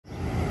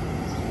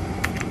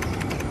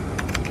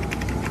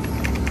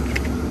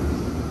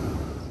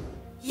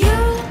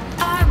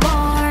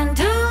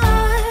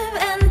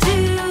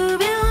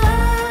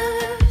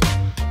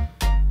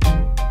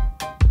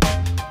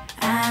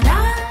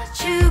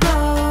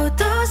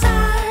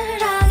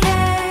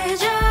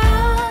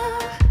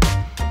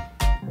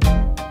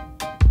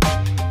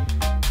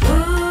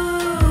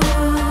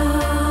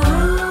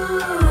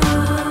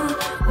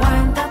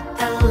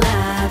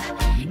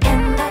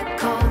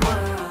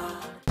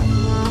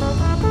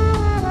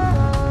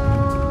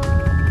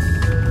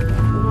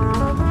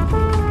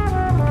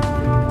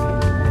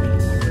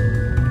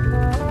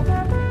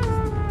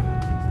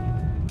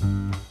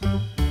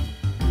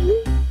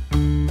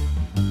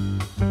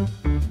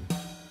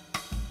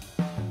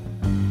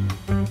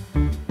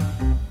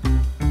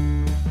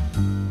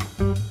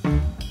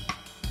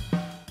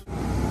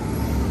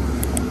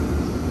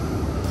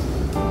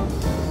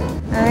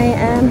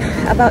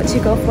am about to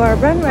go for a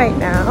run right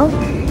now,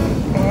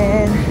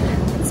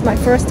 and it's my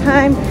first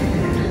time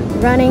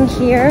running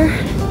here,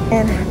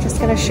 and I'm just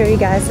gonna show you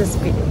guys this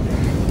view.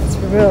 It's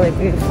really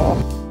beautiful.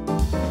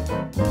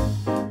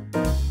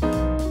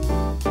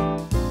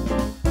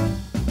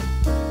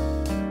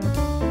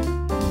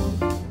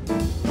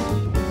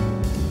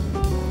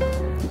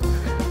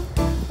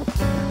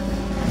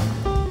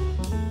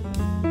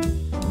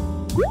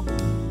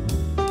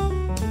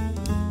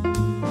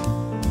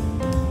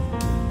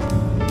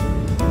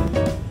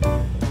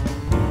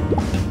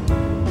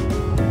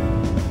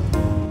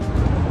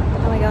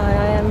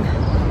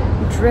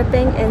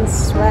 Dripping in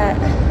sweat,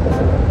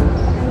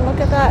 and look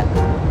at that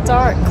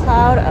dark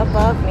cloud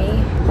above me.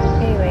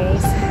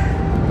 Anyways,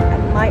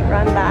 I might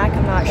run back,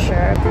 I'm not sure.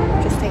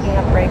 I'm just taking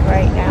a break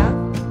right now.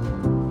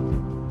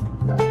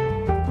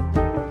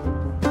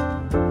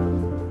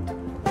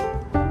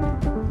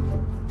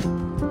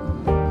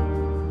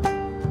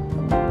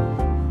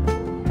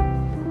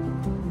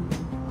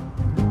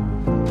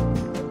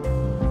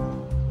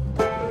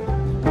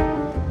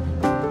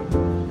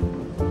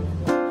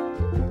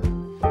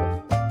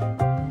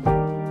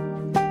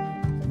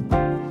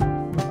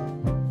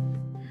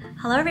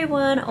 Hello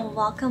everyone,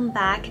 welcome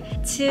back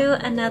to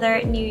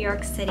another New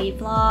York City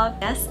vlog.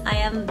 Yes, I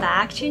am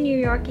back to New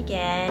York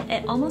again.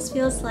 It almost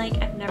feels like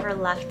I've never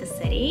left the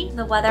city.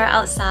 The weather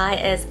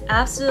outside is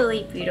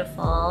absolutely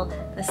beautiful.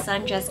 The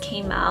sun just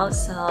came out,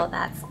 so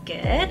that's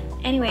good.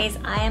 Anyways,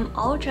 I am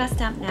all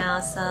dressed up now,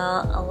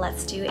 so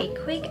let's do a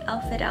quick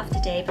outfit of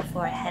the day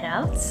before I head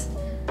out.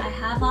 I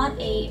have on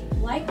a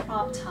white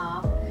crop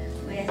top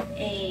with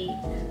a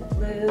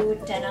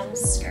blue denim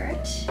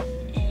skirt,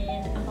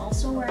 and I'm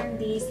also wearing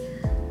these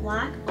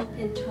black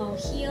open-toe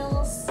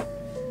heels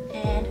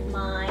and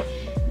my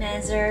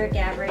Manzer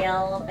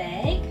Gabrielle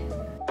bag.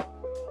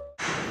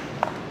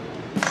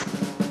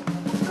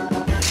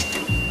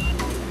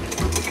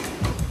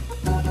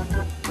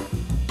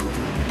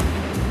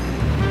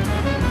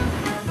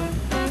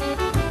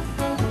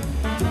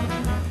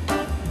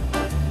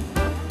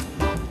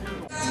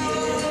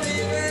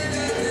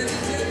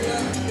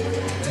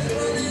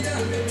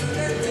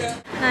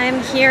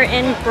 I'm here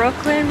in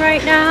Brooklyn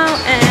right now,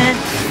 and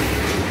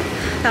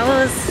that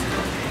was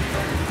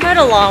quite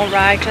a long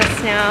ride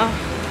just now.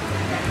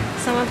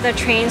 Some of the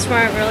trains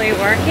weren't really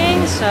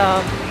working,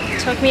 so it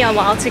took me a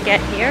while to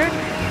get here.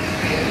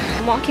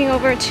 I'm walking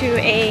over to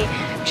a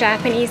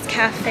Japanese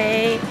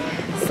cafe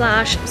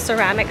slash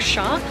ceramic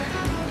shop.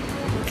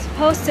 It's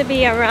supposed to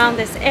be around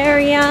this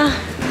area.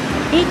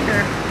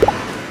 Acre.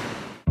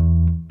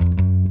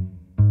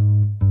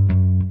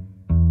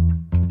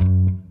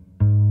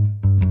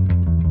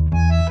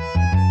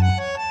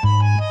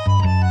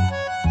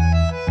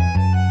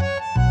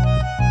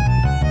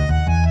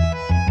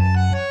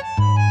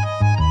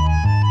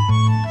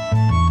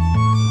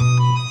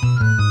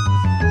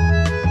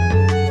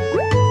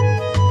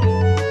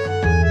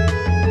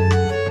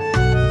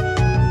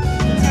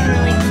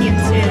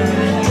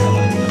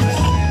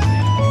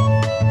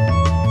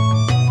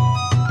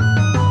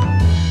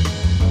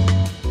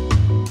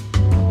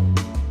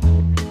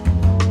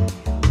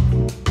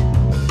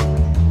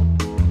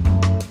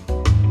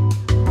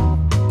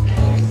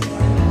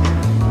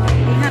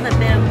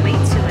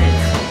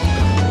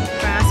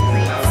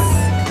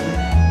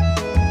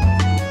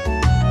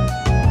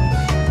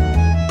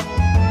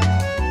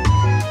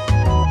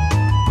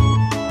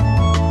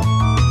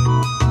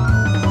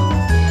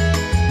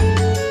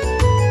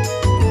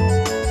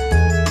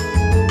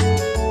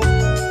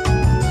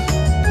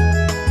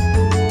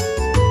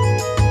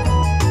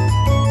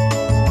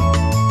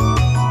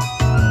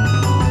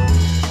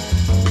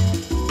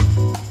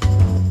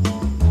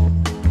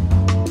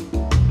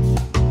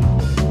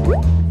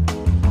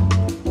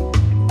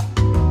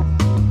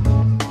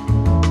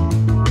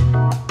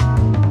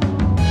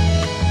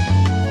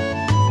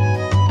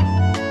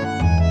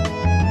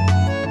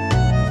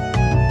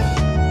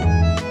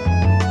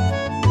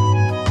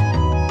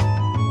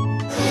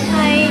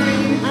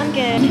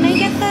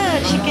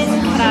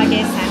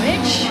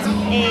 Sandwich,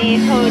 a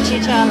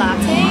hojicha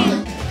latte.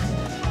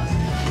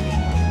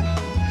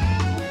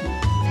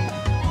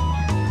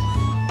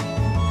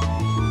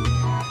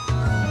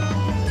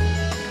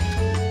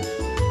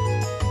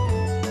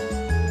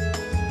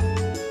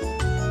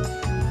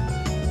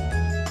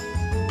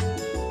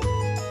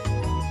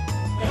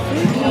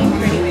 Food came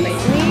pretty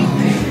quickly.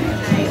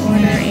 I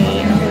ordered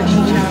a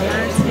hojicha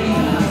latte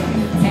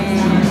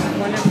and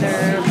one of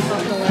their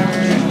popular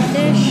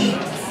dish,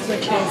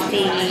 which is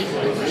the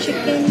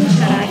chicken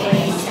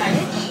karaage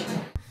sandwich.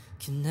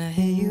 Can I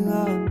hit you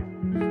up?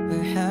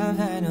 Or have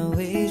I not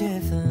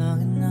waited for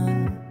long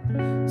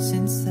enough?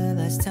 Since the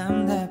last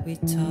time that we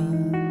talked, I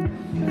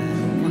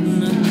don't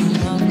wanna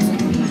come up to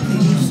be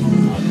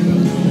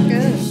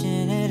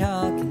patient at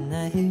all. Can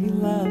I hit you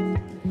up?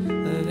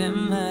 Or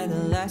am I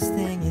the last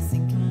thing you're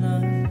thinking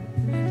of?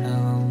 I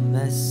won't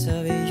mess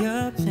up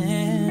your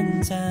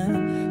plans.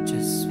 I'm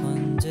just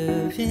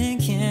wondering,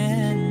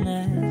 can I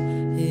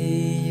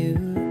hit you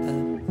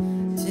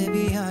up? To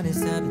be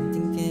honest, I've been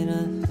thinking a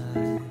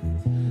lot,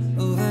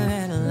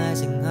 overanalyzing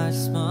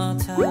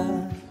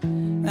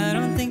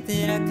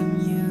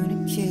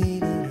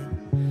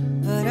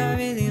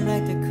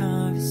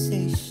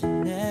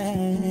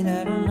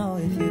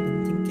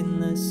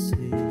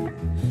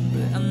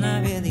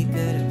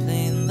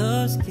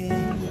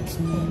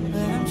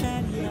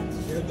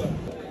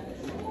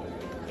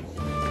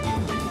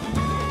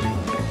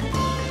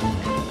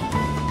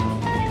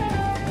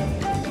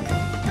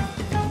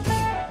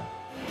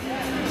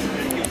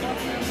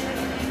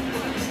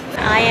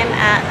I am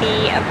at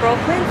the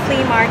Brooklyn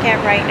Flea Market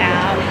right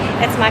now.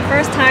 It's my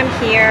first time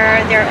here.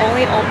 They're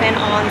only open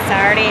on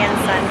Saturday and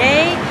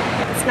Sunday.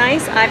 It's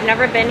nice. I've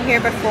never been here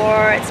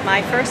before. It's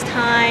my first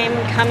time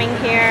coming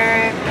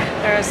here.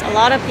 There's a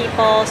lot of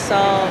people,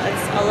 so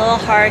it's a little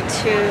hard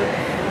to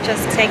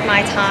just take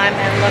my time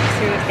and look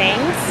through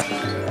things.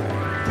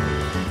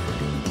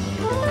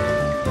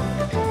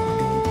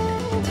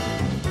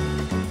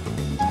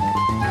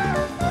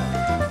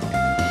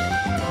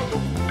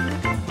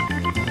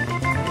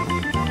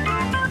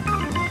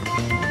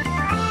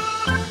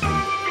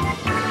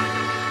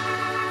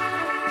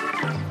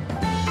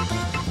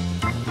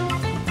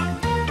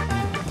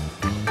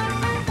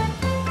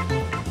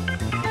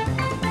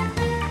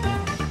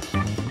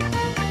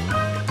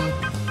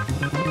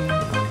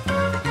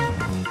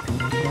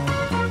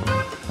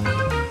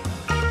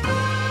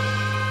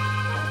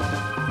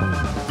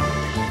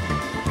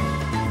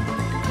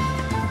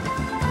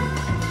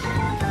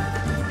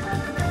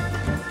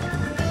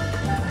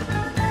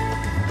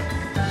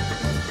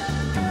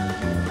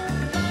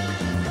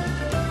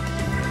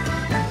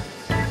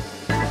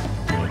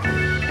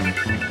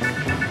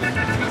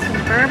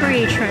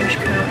 Burberry trench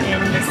coat in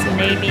this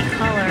navy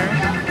color.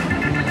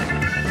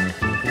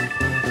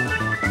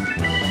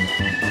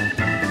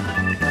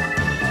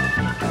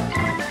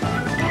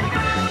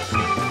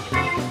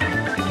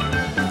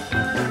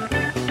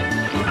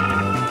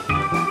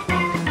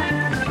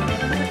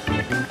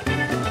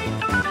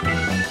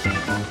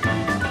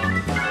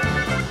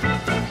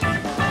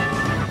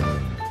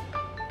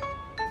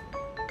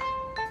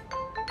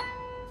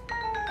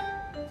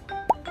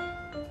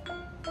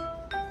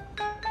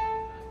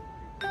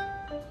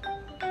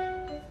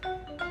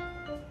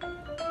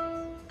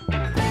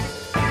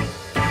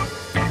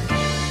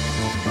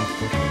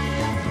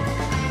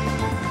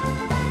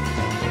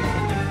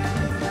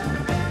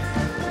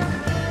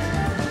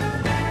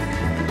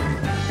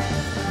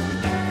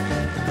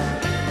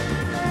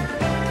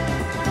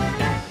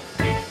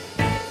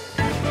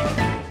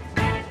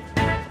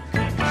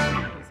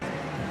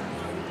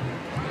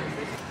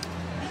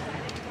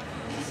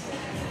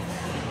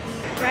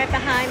 Right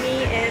behind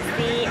me is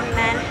the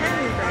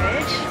Manhattan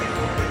Bridge.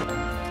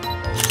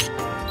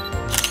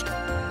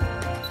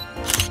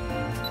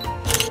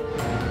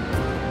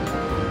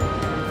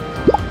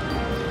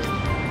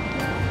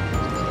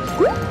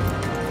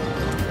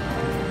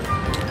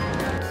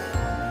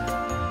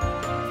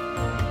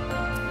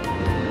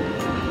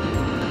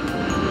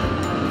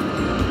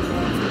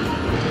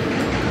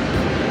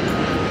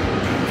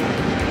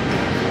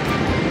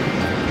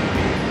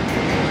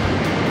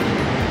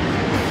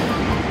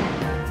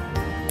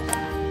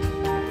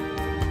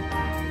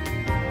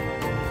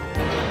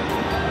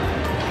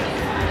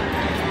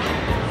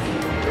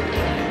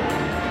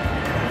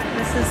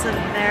 This is a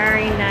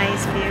very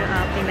nice view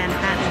of the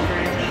Manhattan Bridge.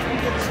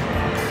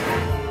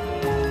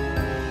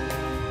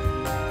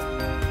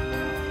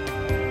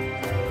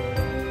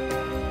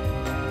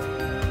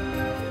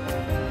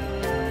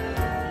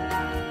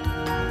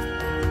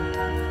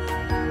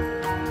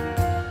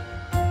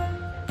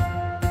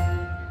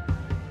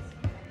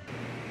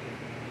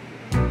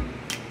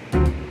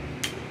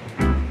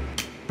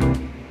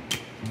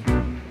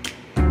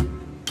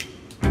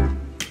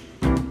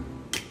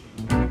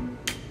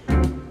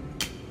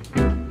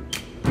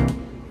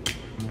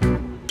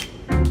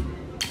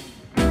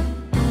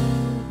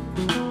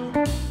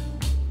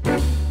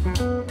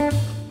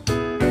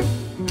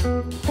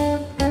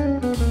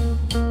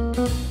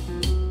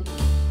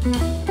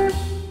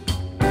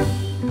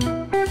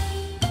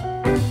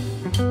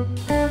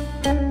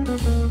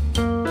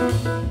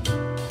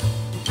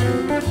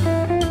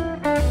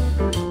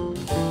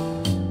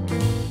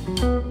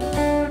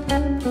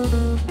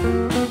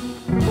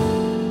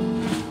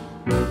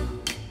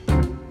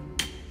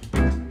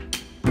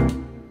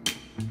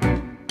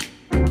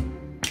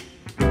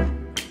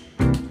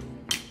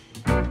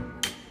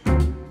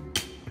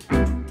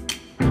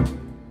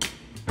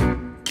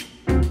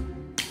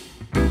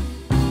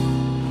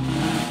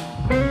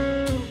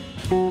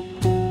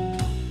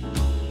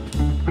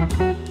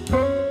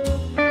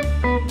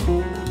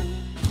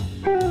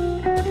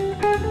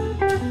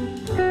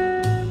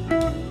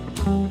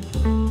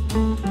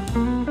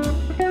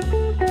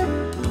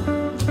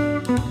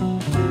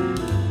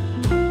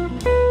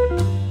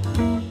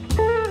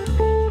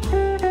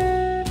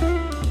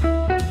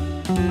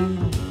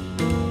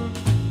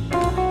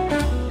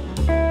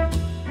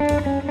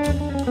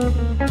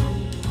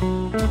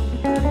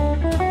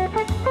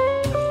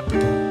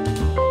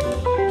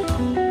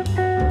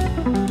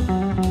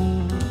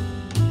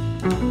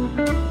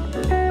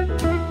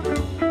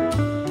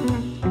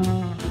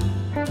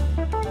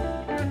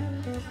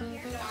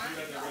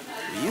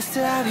 Used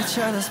to have each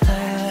other's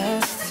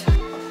playlists.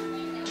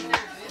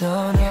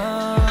 No,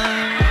 no.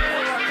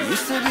 We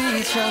used to be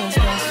each other's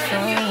best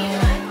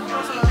friends.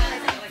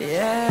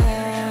 Yeah.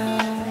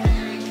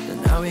 But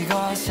now we go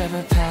our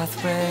separate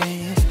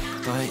pathways.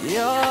 But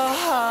your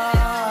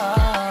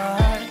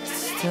heart's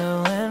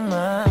still in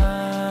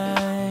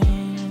mine.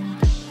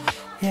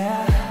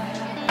 Yeah.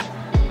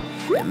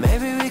 And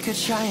maybe we could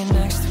try it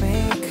next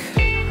week.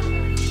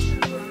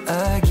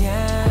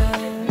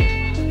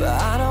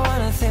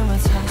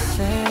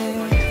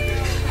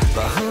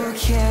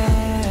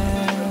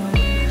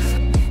 cares.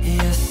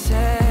 You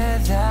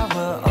said that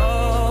we're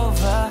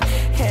over,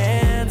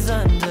 hands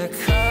under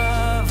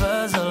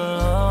covers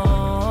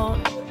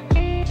alone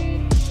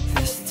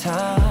this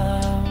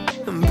time.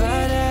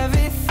 But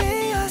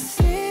everything I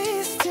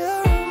see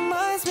still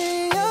reminds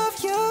me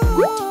of you.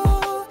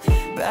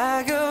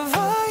 Back of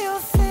all your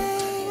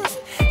things,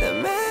 the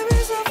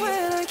memories of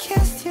when I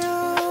kissed you.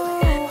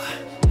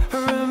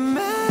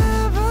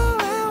 Remember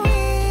when we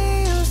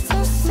used to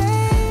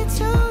say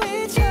to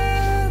each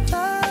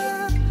other,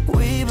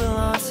 we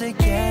belong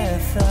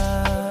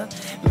together,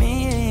 me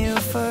and you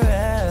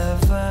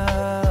forever.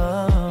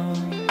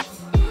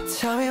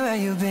 Tell me where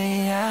you've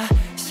been, yeah,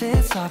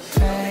 since our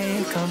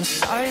break. I'm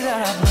sorry that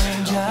I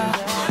blamed ya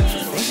for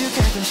things you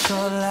can't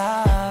control.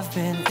 I've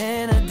been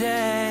in a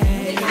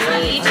day.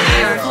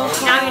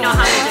 Now you know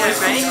how to do it,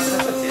 right?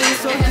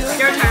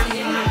 Your turn.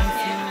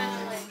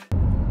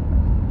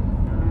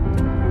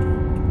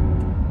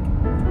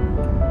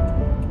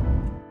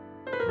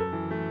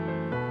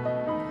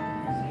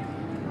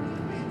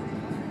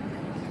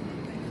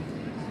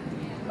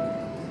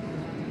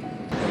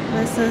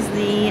 This is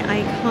the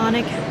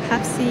iconic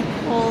Pepsi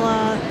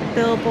Cola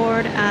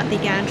billboard at the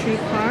Gantry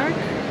Park.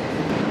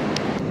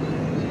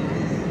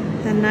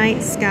 The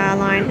night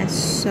skyline is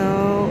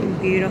so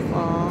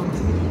beautiful.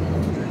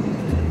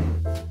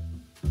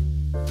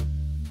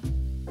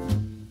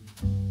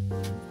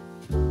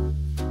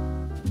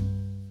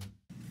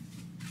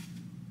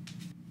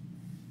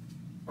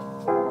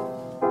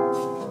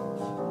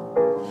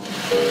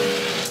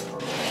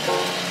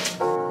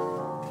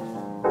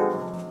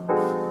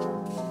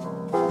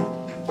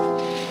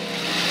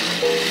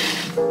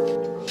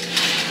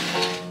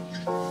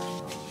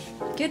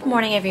 Good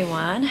morning,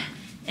 everyone.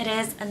 It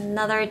is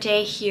another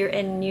day here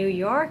in New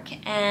York,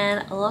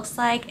 and it looks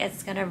like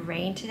it's gonna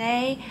rain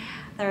today.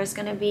 There's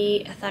gonna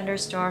be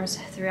thunderstorms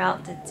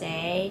throughout the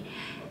day,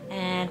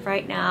 and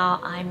right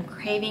now I'm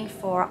craving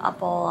for a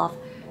bowl of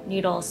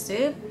noodle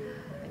soup,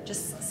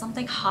 just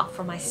something hot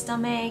for my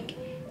stomach.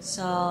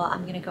 So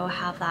I'm gonna go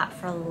have that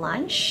for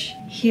lunch.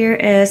 Here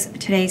is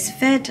today's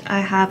fit.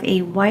 I have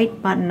a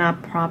white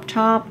button-up crop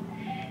top,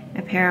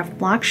 a pair of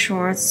black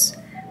shorts,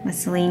 my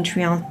Celine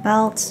Triumph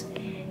belt,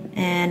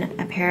 and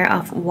a pair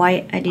of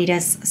white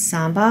Adidas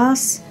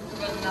Sambas.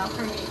 But not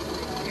for me.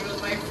 He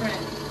was my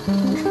friend.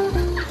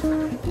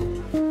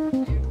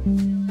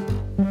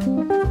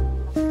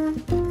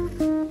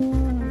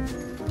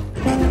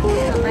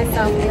 Got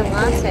myself a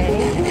latte.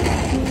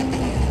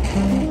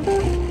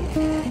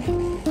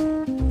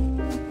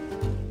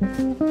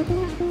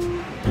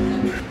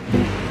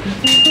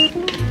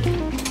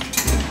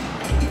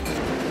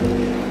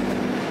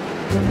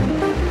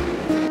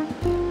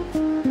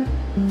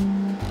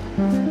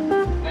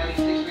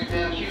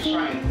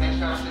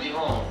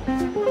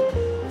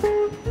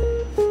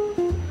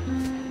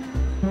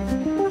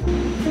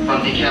 From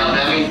DeKalb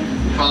Avenue,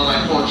 followed by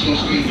 14th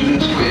Street,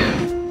 Union Square.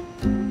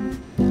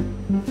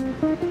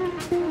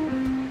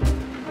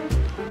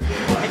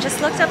 I just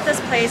looked up this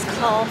place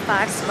called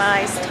Five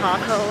Spice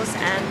Tacos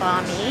and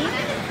Banh Mi,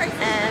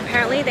 and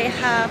apparently they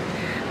have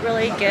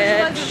really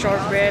good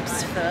short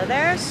ribs pho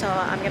there, so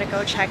I'm gonna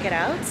go check it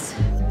out.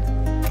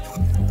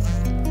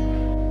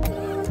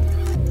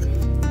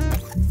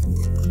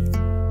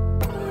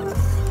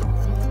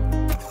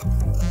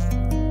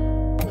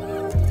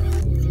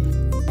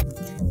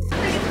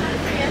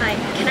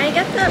 Can I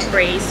get the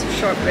braised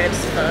short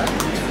ribs pho?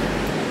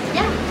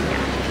 Yeah.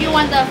 You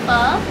want the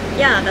pho?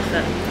 Yeah, the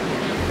pho.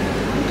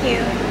 Thank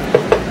you.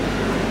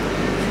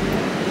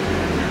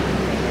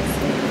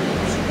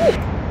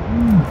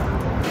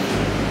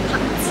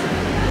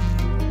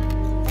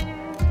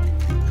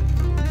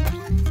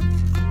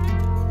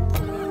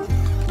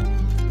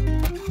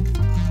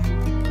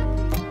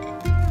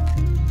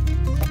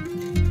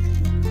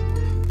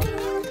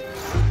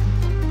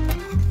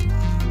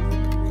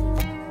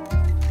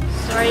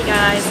 Sorry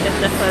guys if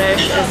the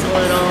footage is a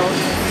little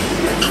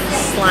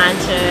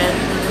slanted.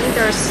 I think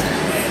there's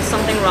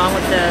something wrong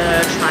with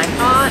the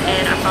tripod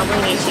and I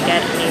probably need to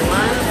get a new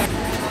one.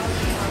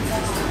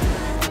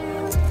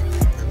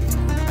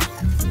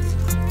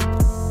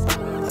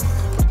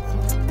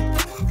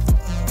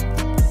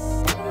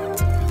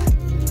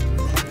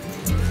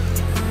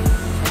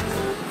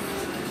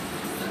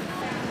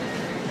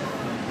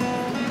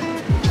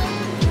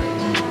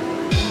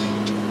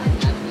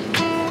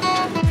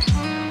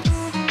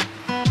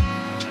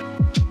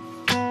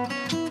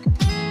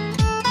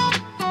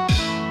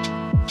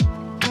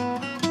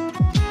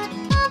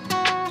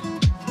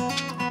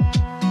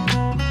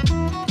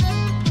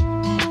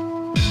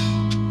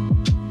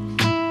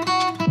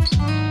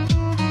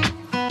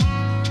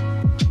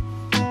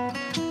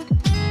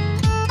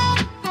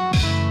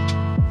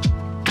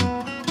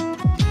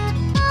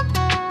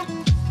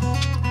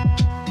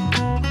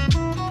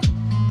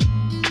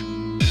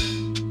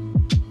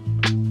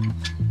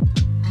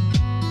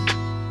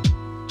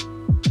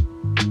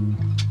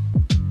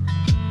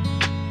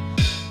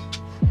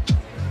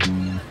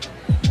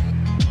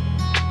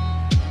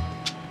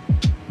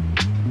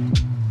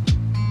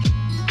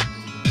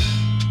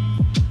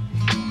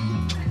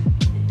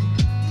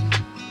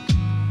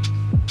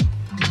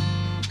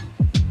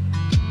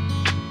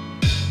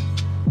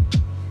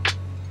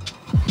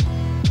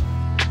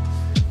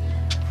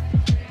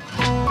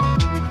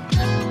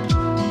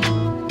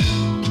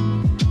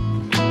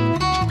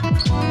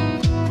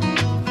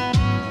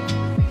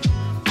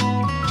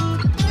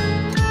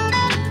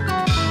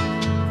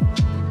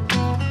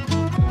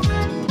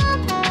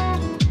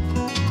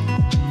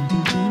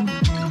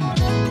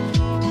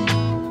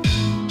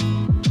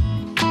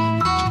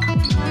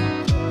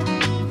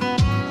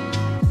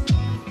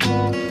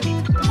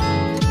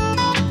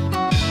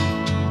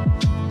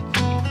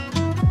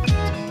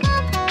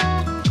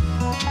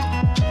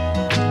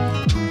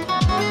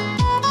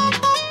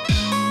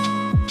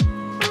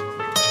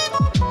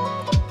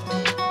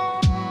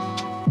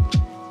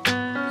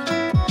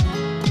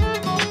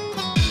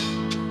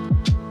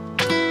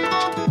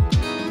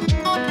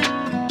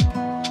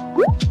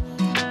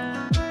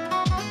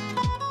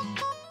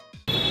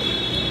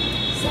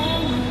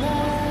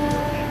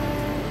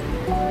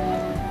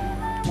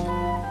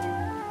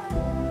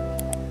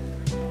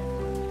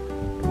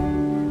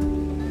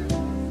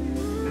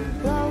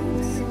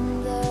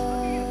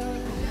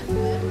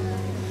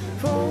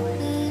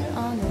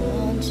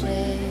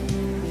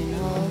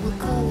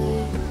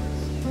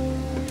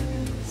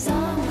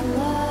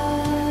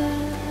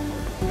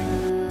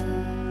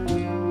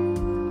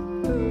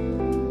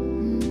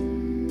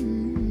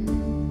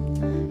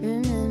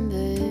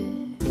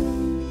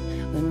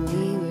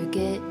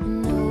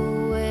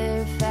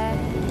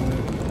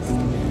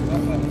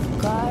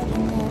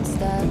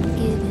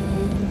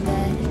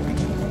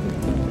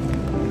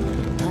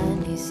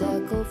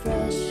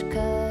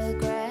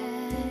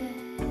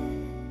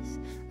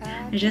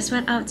 I just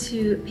went out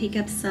to pick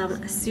up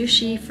some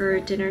sushi for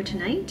dinner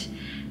tonight,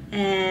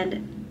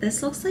 and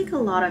this looks like a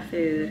lot of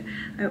food.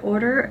 I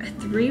ordered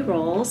 3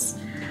 rolls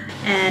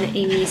and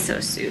a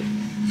miso soup.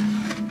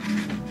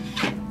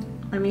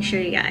 Let me show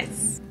you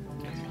guys.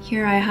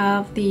 Here I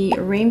have the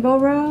rainbow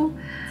roll,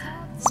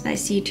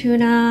 spicy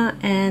tuna,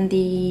 and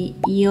the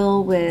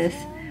eel with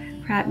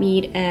crab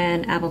meat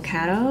and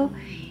avocado.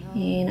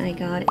 And I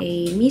got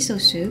a miso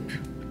soup.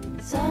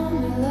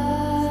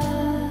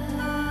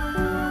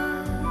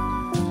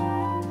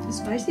 The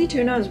spicy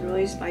tuna is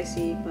really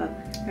spicy, but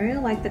I really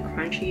like the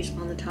crunchies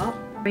on the top.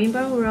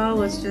 Rainbow roll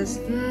was just,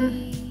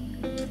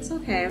 it's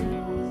okay.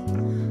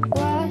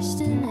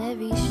 Washed in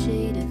every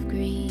shade of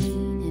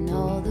green and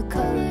all the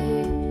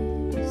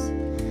colors.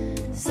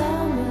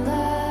 Summer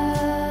love.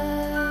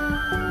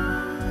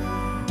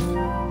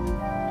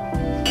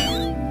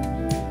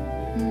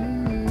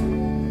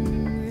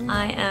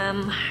 I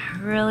am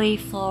really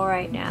full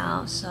right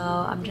now, so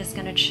I'm just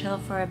gonna chill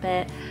for a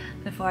bit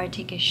before I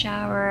take a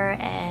shower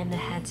and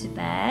head to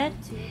bed.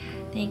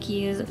 Thank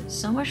you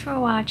so much for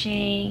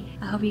watching.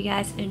 I hope you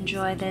guys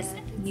enjoy this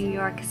New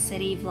York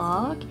City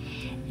vlog,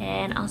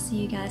 and I'll see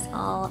you guys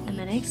all in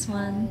the next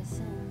one.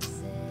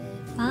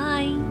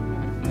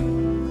 Bye!